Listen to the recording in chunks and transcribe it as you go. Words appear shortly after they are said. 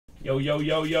Yo, yo,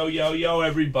 yo, yo, yo, yo,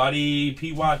 everybody.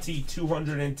 PYT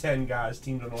 210, guys.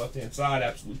 Teamed on the left-hand side.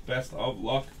 Absolute best of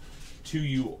luck to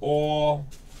you all.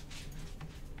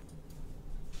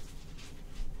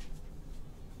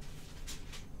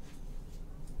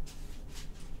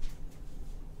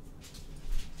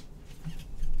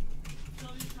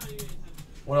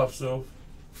 What up, Soph?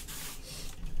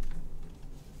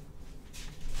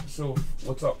 So,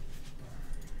 what's up?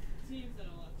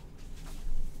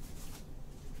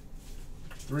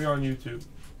 3 on YouTube.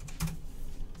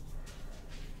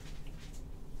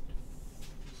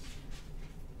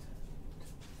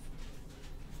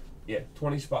 Yeah,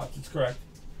 20 spots. It's correct.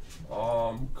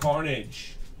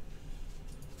 Carnage.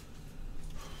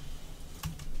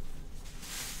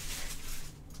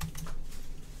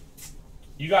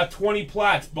 You got 20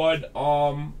 plats, bud.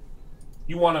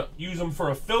 You want to use them for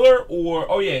a filler or...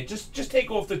 Oh, yeah, just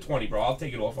take off the 20, bro. I'll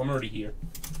take it off. I'm already here.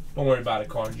 Don't worry about it,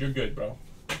 Carnage. You're good, bro.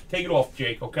 Take it off,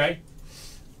 Jake, okay?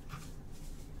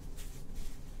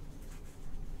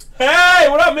 Hey,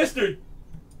 what up, Mr.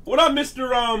 What up, Mr.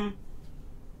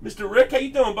 Rick? How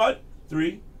you doing, bud?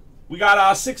 3. We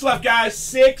got 6 left, guys.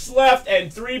 6 left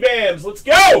and 3 BAMs. Let's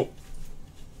go!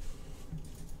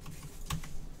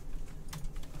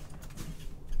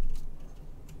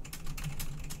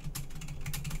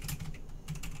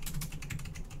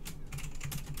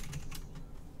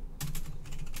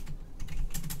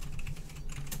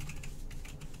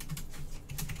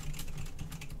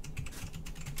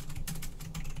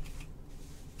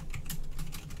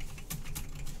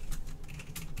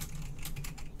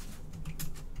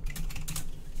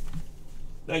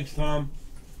 Thanks, Tom.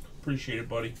 Appreciate it,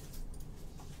 buddy.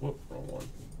 Whoop, wrong one.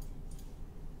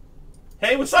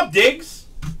 Hey, what's up, Diggs?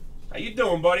 How you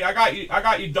doing, buddy? I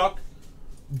got you, Duck.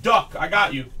 Duck, I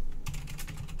got you.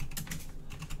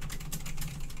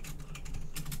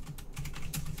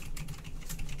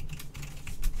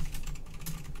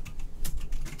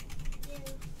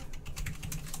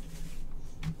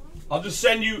 I'll just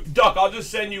send you, Duck, I'll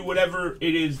just send you whatever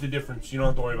it is, the difference. You don't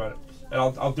have to worry about it. And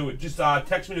I'll do it. Just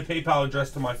text me the PayPal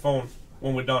address to my phone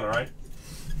when we're done, all right?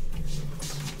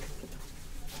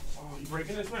 Oh, you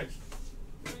breaking this next?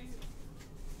 Okay?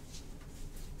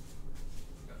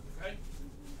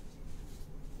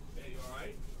 Hey, you all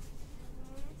right?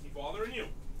 Is he bothering you?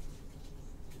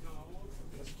 No.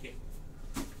 Just kidding.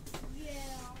 Yeah.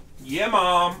 Yeah,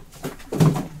 Mom.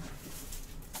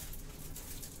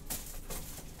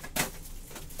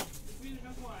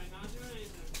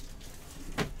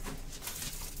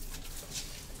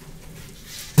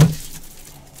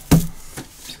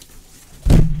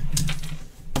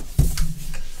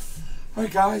 All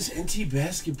right, guys, NT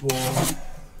basketball.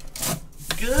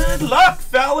 Good luck,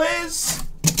 fellas.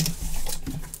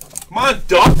 Come on,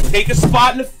 Duck. Take a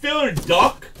spot in the filler,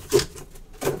 Duck.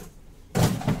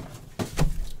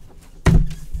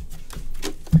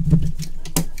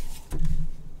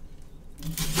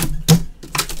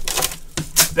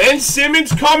 Ben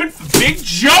Simmons coming for Big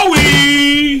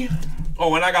Joey.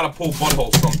 Oh, and I got to pull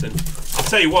Butthole something. I'll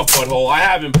tell you what, Butthole. I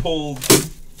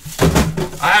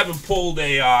haven't pulled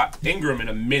a Ingram in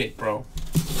a minute, bro.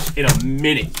 In a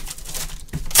minute.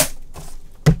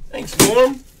 Thanks,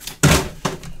 Norm.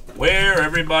 Where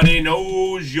everybody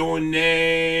knows your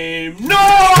name.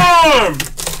 Norm!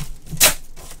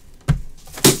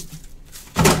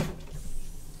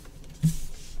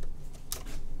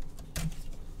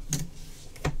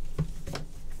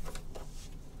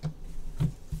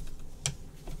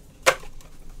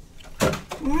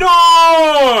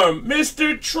 Norm!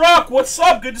 Mr. Truck, what's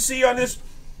up? Good to see you on this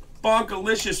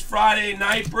bonkalicious Friday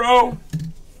night, bro.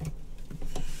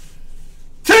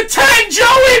 To 10,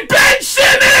 Joey Ben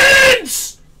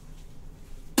Simmons!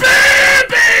 Bam,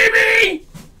 baby!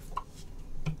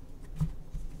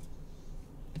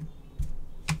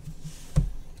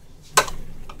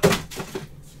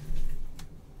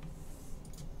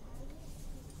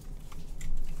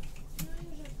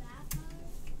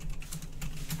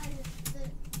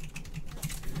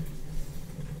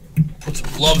 Put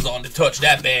some gloves on to touch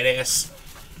that badass.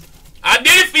 I did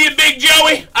it for you, Big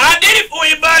Joey. I did it for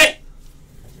you, buddy.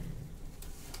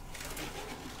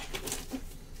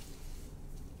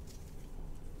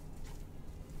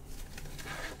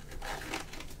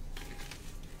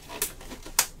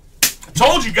 I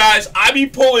told you guys, I be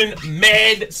pulling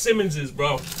mad Simmonses,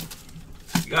 bro.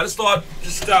 You gotta start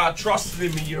just trusting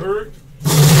in me, you heard?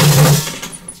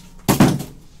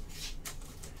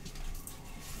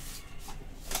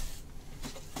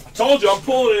 Told you I'm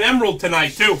pulling an emerald tonight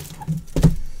too.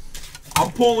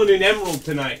 I'm pulling an emerald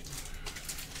tonight.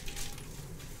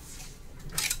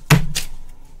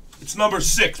 It's number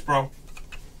 6, bro.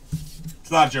 It's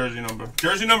It's not jersey number.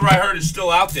 Jersey number I heard is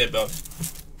still out there, bud.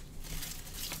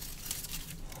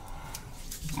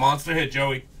 Monster hit,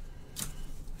 Joey.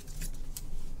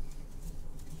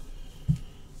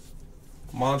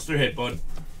 Monster hit, bud.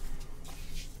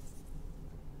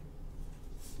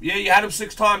 Yeah, you had him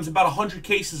 6 times about 100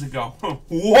 cases ago.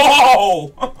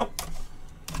 Whoa!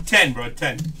 10, bro,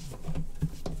 10.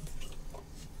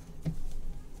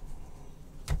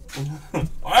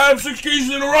 I had him 6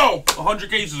 cases in a row. 100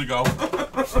 cases ago. Talk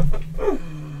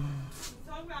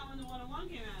about when the 101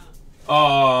 came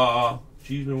out.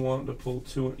 She's been wanting to pull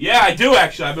 2. Yeah, I do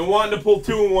actually. I've been wanting to pull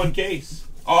 2 in 1 case.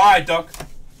 All right, Duck.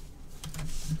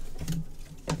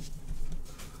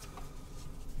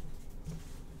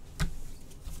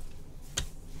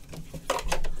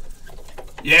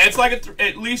 Yeah, it's like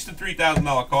at least a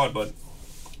 $3,000 card, bud.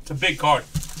 It's a big card.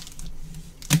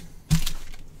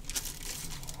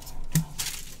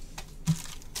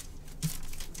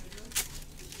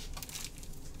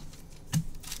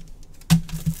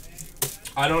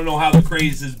 I don't know how the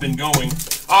craze has been going.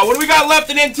 What do we got left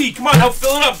in NT? Come on, help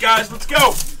fill it up, guys. Let's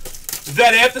go.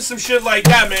 That after some shit like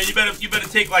that, man, you better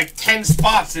take like 10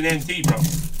 spots in NT, bro. Oh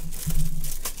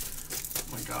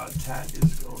my God, Tat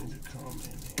is going to come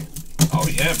in handy. Oh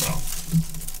yeah, bro.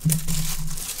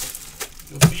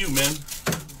 Good for you, man.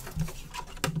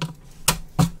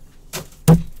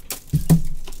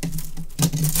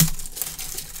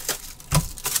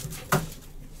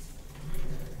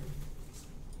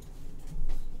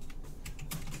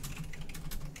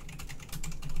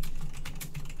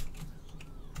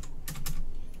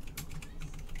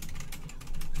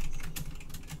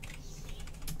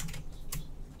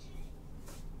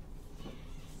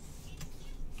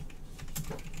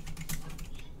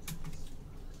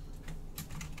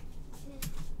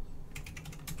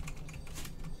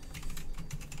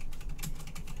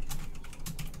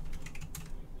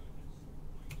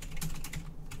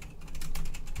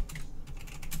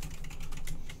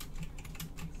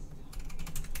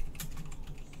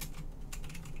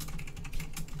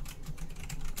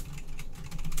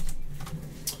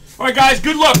 All right, guys,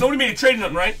 good luck. Nobody made a trade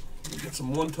nothing, right? Get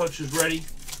some 1-touches ready.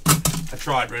 I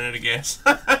tried, ran out of gas.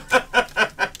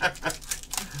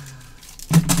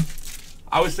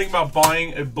 I was thinking about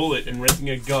buying a bullet and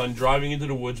renting a gun, driving into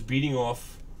the woods, beating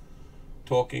off,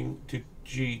 talking to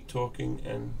G,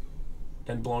 and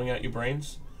then blowing out your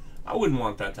brains. I wouldn't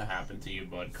want that to happen to you,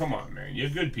 bud. Come on, man.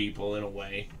 You're good people in a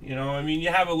way. You know, I mean, you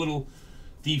have a little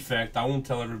defect. I won't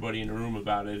tell everybody in the room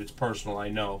about it. It's personal, I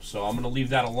know. So I'm going to leave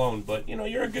that alone. But, you know,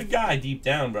 you're a good guy deep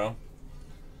down, bro. All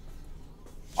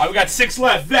right, we got 6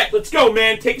 left. Vet, let's go,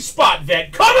 man. Take a spot,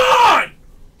 Vet. Come on!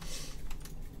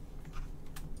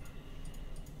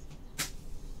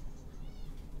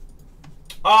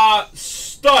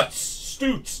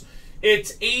 Stutz.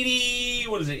 It's 80,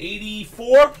 what is it,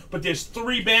 84? But there's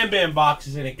 3 Bam Bam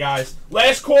boxes in it, guys.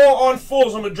 Last call on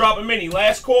fulls. I'm going to drop a mini.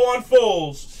 Last call on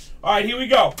fulls. All right, here we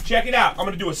go. Check it out. I'm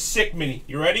going to do a sick mini.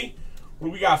 You ready?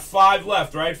 We got 5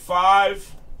 left, right?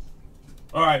 5.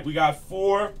 All right, we got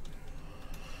 4.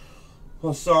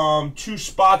 Plus 2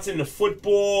 spots in the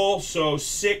football. So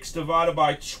 6 divided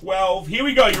by 12. Here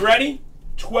we go. You ready?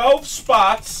 12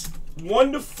 spots,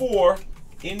 1 to 4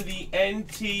 in the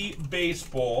NT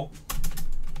baseball.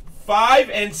 5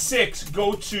 and 6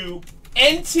 go to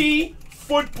NT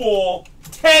football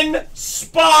 10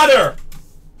 spotter.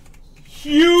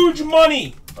 Huge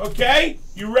money. Okay?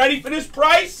 You ready for this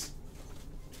price?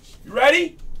 You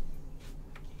ready?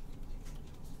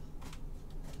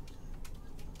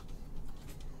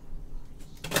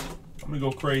 I'm gonna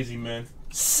go crazy, man.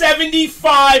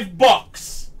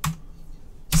 $75.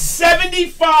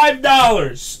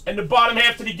 $75. And the bottom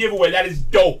half to the giveaway. That is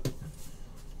dope.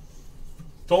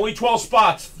 It's only 12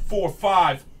 spots. 4,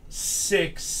 5,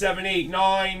 6, 7, 8,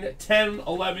 9, 10,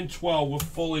 11, 12. We're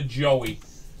full of Joey.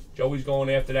 Joey's going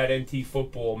after that NT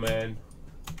football, man.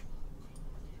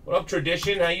 What up,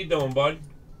 Tradition? How you doing, bud?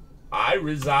 Hi,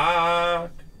 Rizak.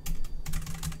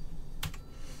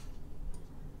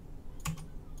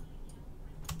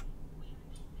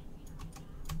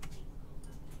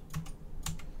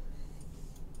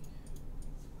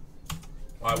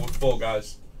 All right, we're full,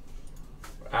 guys.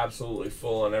 We're absolutely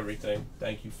full on everything.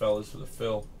 Thank you, fellas, for the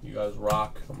fill. You guys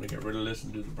rock. I'm going to get rid of this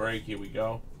and do the break. Here we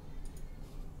go.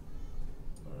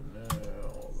 And now,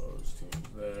 all those teams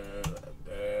there, that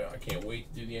there. I can't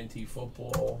wait to do the NT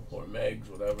football or Megs,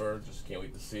 whatever. Just can't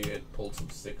wait to see it. Pulled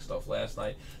some sick stuff last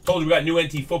night. Told you we got new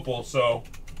NT football, so...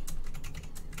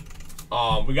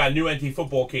 we got new NT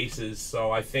football cases, so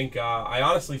I think, I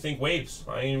honestly think waves.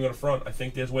 I ain't even going to front. I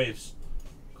think there's waves.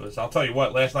 Because I'll tell you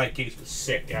what, last night's case was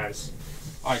sick, guys.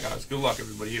 All right, guys. Good luck,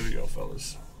 everybody. Here we go,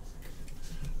 fellas.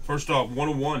 First up,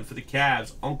 101 for the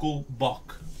Cavs, Uncle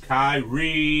Buck.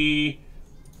 Kyrie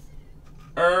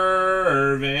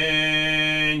Irving.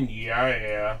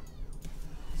 Yeah.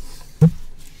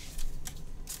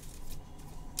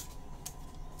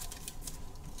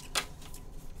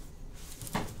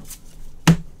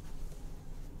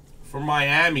 For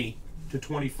Miami to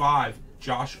 25,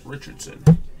 Josh Richardson.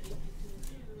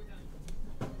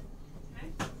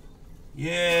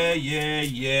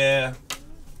 Yeah.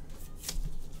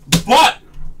 But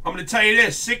I'm gonna tell you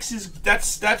this: 6 is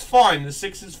that's fine. The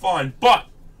 6 is fine, but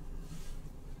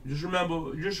just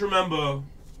remember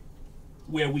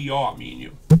where we are, me and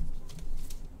you.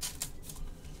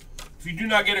 If you do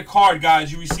not get a card,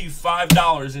 guys, you receive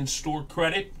 $5 in store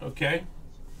credit. Okay.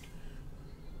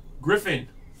 Griffin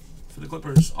for the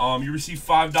Clippers. You receive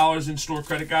 $5 in store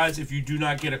credit, guys, if you do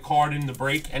not get a card in the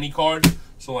break, any card.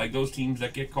 So like those teams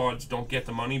that get cards don't get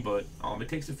the money, but it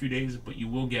takes a few days, but you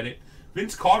will get it.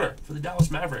 Vince Carter for the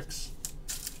Dallas Mavericks.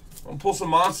 I'm gonna pull some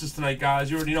monsters tonight, guys.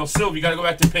 You already know. Silv, you gotta go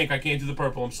back to pink. I can't do the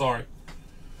purple. I'm sorry.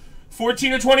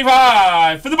 14 to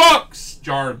 25 for the Bucks.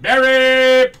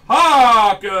 Jabari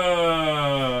Parker.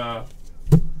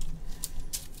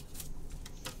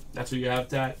 That's who you have,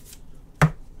 Tat.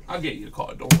 I'll get you a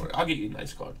card. Don't worry. I'll get you a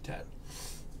nice card, Tat.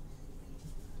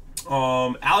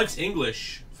 Alex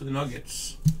English for the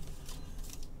Nuggets.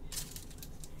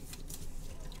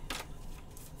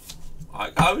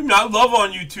 I love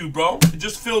on YouTube, bro. It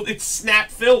just filled. It's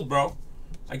snap filled, bro.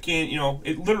 I can't,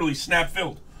 it literally snap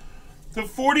filled. To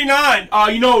 49.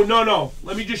 No.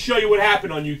 Let me just show you what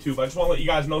happened on YouTube. I just want to let you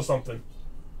guys know something.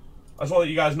 I just want to let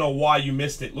you guys know why you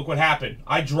missed it. Look what happened.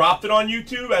 I dropped it on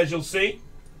YouTube, as you'll see.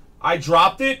 I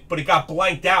dropped it, but it got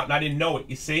blanked out, and I didn't know it,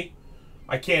 you see?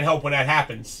 I can't help when that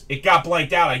happens. It got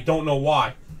blanked out. I don't know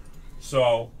why.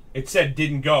 So, it said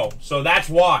didn't go. So, that's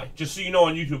why. Just so you know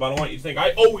on YouTube, I don't want you to think.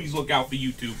 I always look out for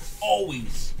YouTube.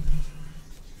 Always.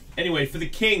 Anyway, for the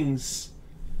Kings,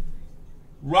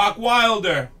 Rock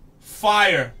Wilder,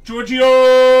 Fire,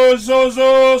 Giorgio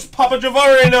Zozos, Papa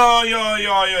Javarino,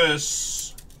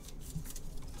 yes.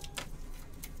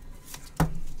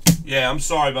 Yeah, I'm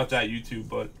sorry about that, YouTube,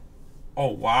 but... Oh,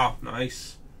 wow.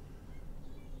 Nice.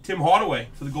 Tim Hardaway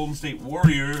for the Golden State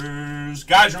Warriors.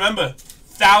 Guys, remember,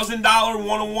 $1,000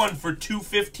 101 for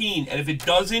 $215. And if it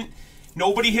doesn't,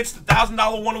 nobody hits the $1,000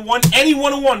 101. Any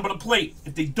 101 but a plate.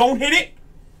 If they don't hit it,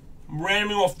 I'm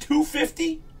randoming off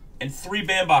 $250 and 3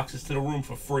 bandboxes to the room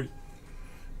for free.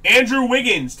 Andrew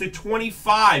Wiggins to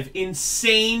 25.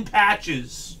 Insane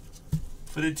patches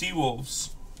for the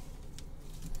T-Wolves.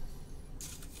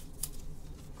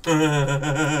 When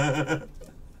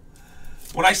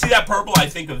I see that purple, I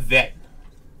think of Vet.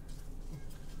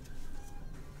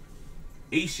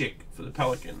 Ashik for the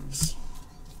Pelicans.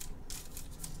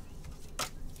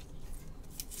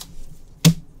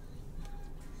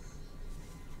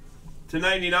 To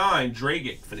 99,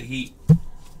 Dragic for the Heat.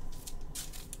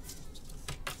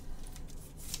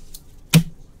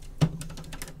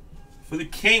 For the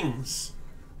Kings,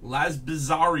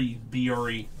 Lazbizari.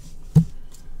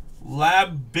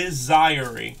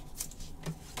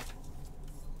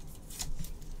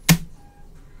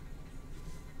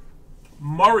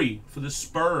 Murray for the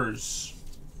Spurs.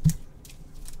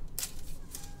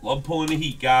 Love pulling the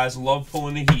heat, guys. Love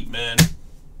pulling the heat, man.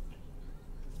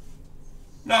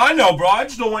 No, I know, bro. I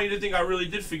just don't want you to think I really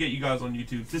did forget you guys on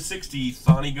YouTube. To 60,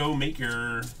 Thani Go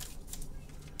Maker.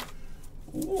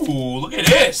 Ooh, look at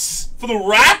this. For the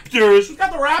Raptors. Who's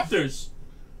got the Raptors?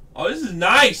 Oh, this is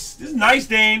nice. This is nice,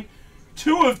 Dane.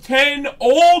 2 of 10.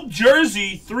 Old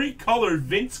jersey. 3-colored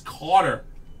Vince Carter.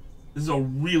 This is a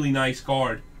really nice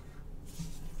card.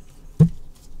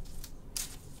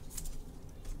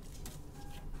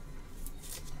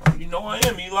 You know I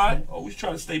am, Eli. Always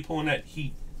trying to stay pulling that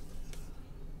heat.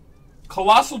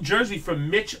 Colossal jersey from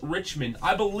Mitch Richmond.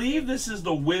 I believe this is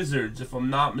the Wizards, if I'm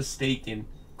not mistaken.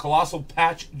 Colossal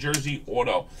patch jersey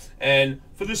auto. And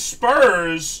for the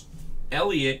Spurs,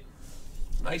 Elliott.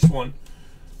 Nice one.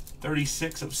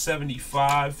 36 of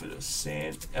 75 for the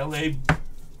San LA.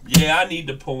 Yeah, I need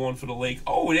to pull one for the Lake.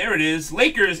 Oh, there it is.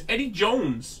 Lakers, Eddie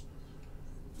Jones.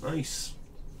 Nice.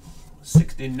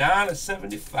 69 of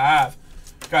 75.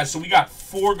 Guys, so we got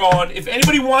 4 gone. If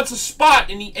anybody wants a spot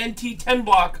in the NT10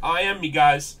 block, I am me,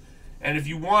 guys. And if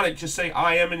you want it, just say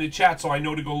I am in the chat so I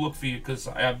know to go look for you, because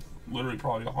I have literally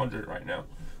probably 100 right now.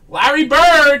 Larry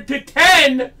Bird to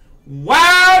 10.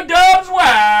 Wow, Dubs,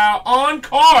 wow. On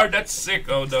card. That's sick,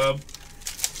 O-Dub.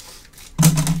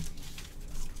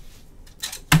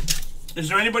 Is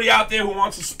there anybody out there who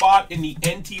wants a spot in the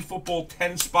NT Football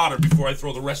 10 spotter before I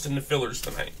throw the rest in the fillers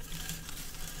tonight?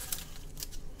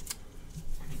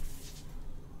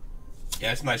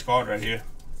 Yeah, it's a nice card right here.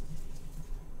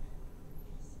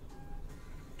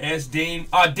 Ask Dane.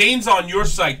 Dane's on your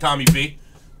site, Tommy B.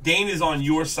 Dane is on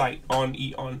your site on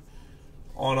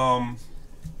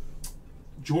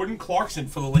Jordan Clarkson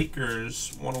for the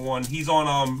Lakers 101. He's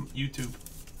on YouTube.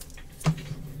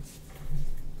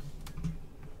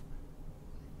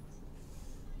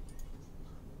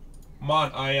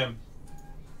 Mon, I am.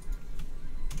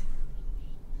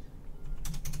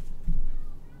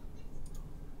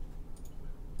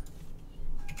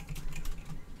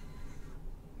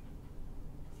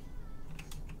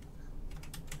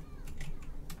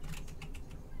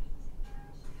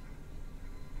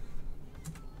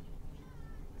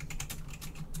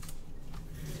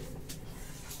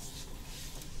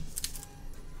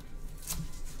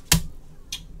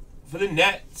 For the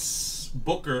Nets,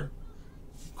 Booker,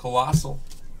 Colossal.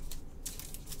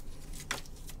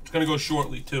 It's going to go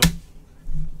shortly, too.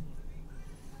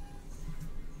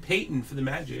 Peyton for the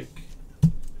Magic.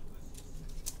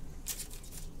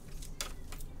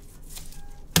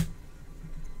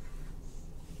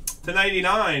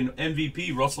 /99,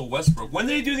 MVP, Russell Westbrook. When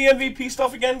did he do the MVP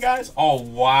stuff again, guys? Oh,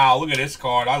 wow. Look at this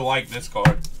card. I like this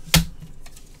card.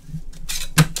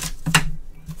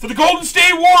 For the Golden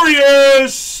State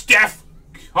Warriors, Steph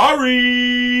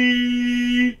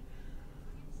Curry.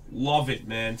 Love it,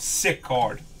 man. Sick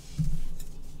card.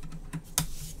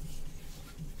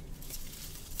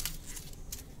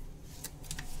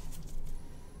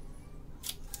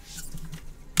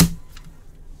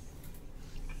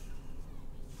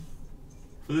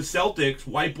 For the Celtics,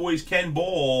 White Boys Ken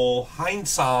Ball,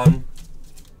 Heinsohn.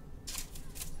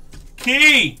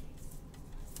 Key.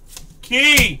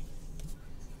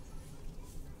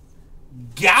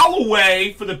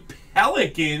 Galloway for the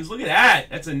Pelicans. Look at that.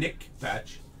 That's a Nick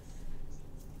patch.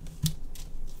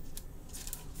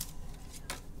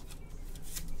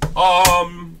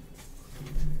 Oh,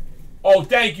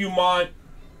 thank you, Mont.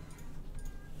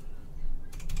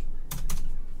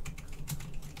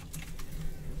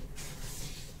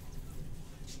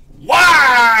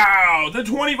 Wow! The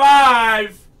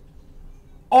 25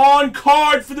 on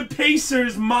card for the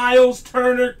Pacers, Miles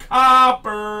Turner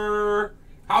Copper.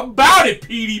 How about it,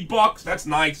 PD Bucks? That's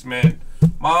nice, man.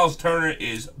 Miles Turner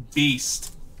is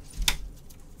beast.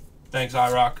 Thanks,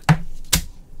 iRock.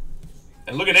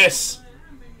 And look at this.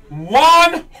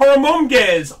 Juan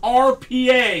Hermonguez,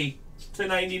 RPA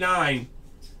 /99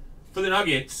 for the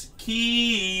Nuggets.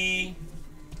 Key.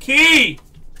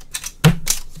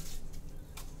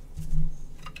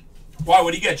 Why?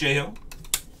 What do you get, J-Hill?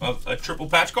 A triple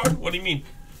patch card? What do you mean?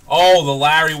 Oh, the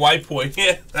Larry White boy.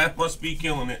 Yeah, that must be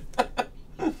killing it.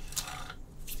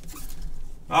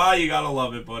 You gotta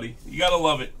love it, buddy. You gotta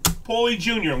love it. Paulie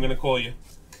Jr., I'm gonna call you.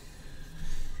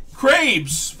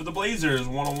 Krabs for the Blazers,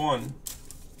 101.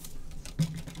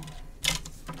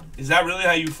 Is that really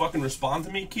how you fucking respond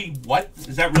to me, Key? What?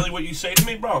 Is that really what you say to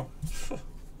me, bro?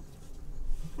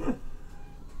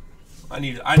 I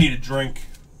need a drink.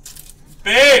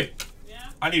 Babe! Yeah?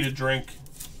 I need a drink.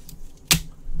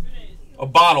 A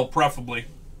bottle, preferably.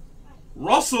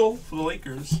 Russell for the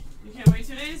Lakers. You can't wait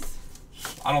 2 days?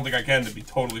 I don't think I can, to be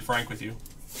totally frank with you.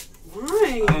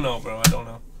 Why? I don't know, bro. I don't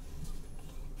know.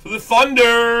 For the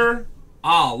Thunder,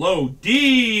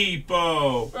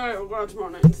 Oladipo. Alright, we'll go out tomorrow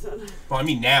night instead. Well, I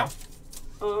mean now.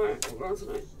 Alright, we'll go out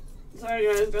tonight. Sorry,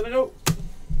 guys. Gotta go.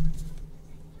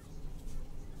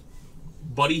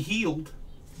 Buddy Hield.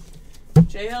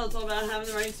 J-Hill, it's all about having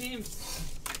the right team.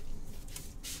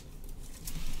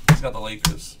 He's got the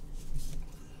Lakers.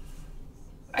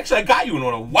 Actually, I got you in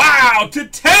order. Wow,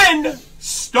 /10,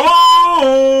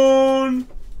 Stone.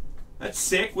 That's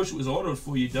sick. Wish it was ordered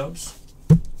for you, Dubs.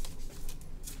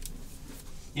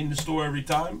 In the store every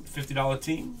time. $50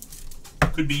 team.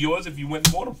 Could be yours if you went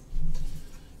and bought them.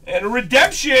 And a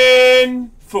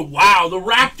redemption for, wow, the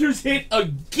Raptors hit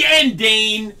again,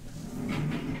 Dane.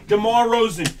 DeMar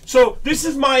DeRozan. So this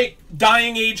is my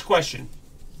dying age question.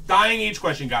 Dying age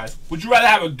question, guys. Would you rather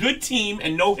have a good team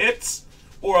and no hits,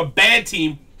 or a bad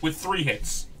team with 3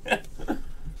 hits?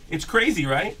 It's crazy,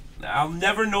 right? I'll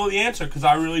never know the answer because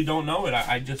I really don't know it.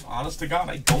 I just, honest to God,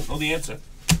 I don't know the answer.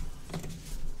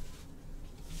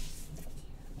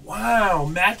 Wow,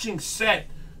 matching set.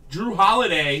 Drew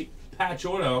Holiday, patch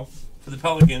auto for the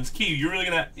Pelicans. Key, you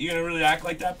gonna really act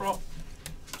like that, bro?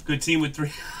 Good team with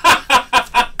 3. All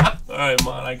right,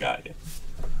 man, I got you.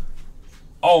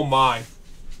 Oh my.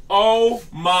 Oh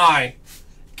my.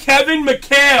 Kevin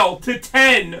McHale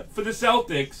 /10 for the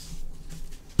Celtics.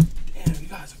 Damn, you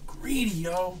guys are greedy,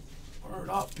 yo. Word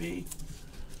up, B.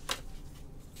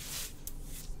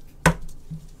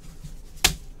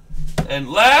 And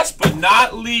last but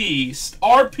not least,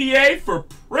 RPA for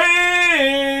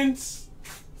Rinse!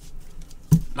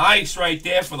 Nice right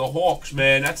there for the Hawks,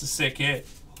 man. That's a sick hit.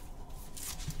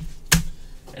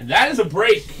 And that is a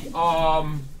break. I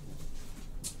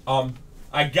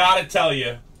gotta tell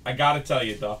you,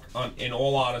 Duck, in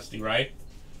all honesty, right?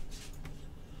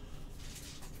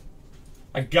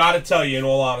 I gotta tell you, in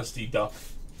all honesty, Duck.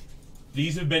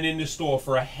 These have been in the store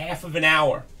for a half of an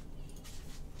hour.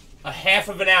 A half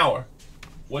of an hour.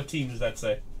 What team does that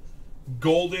say?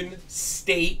 Golden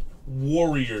State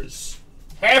Warriors.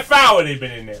 Half hour they've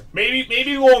been in there.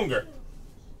 Maybe longer.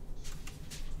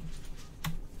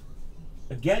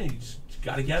 Again, you just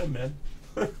gotta get them, man.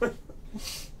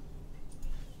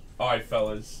 Alright,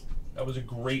 fellas. That was a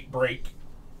great break.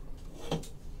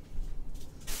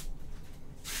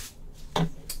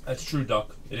 That's true,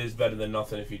 Duck. It is better than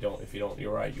nothing if you don't.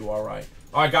 You're right. You are right.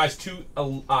 All right, guys. 10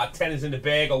 is in the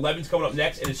bag. 11's coming up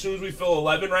next. And as soon as we fill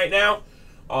 11 right now,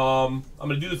 I'm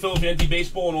gonna do the Philadelphia NT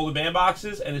baseball and all the band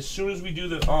boxes. And as soon as we do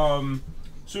the,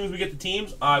 as soon as we get the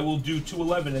teams, I will do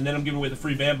 211, and then I'm giving away the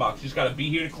free band box. You just gotta be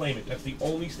here to claim it. That's the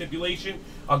only stipulation.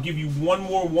 I'll give you one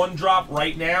more one drop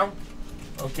right now.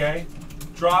 Okay.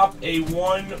 Drop a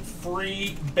 1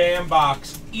 free band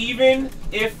box. Even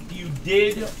if you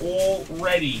did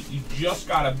already, you just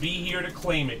gotta be here to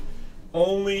claim it.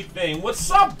 Only thing.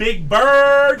 What's up, Big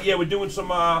Bird? Yeah, we're doing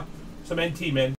some NT, man.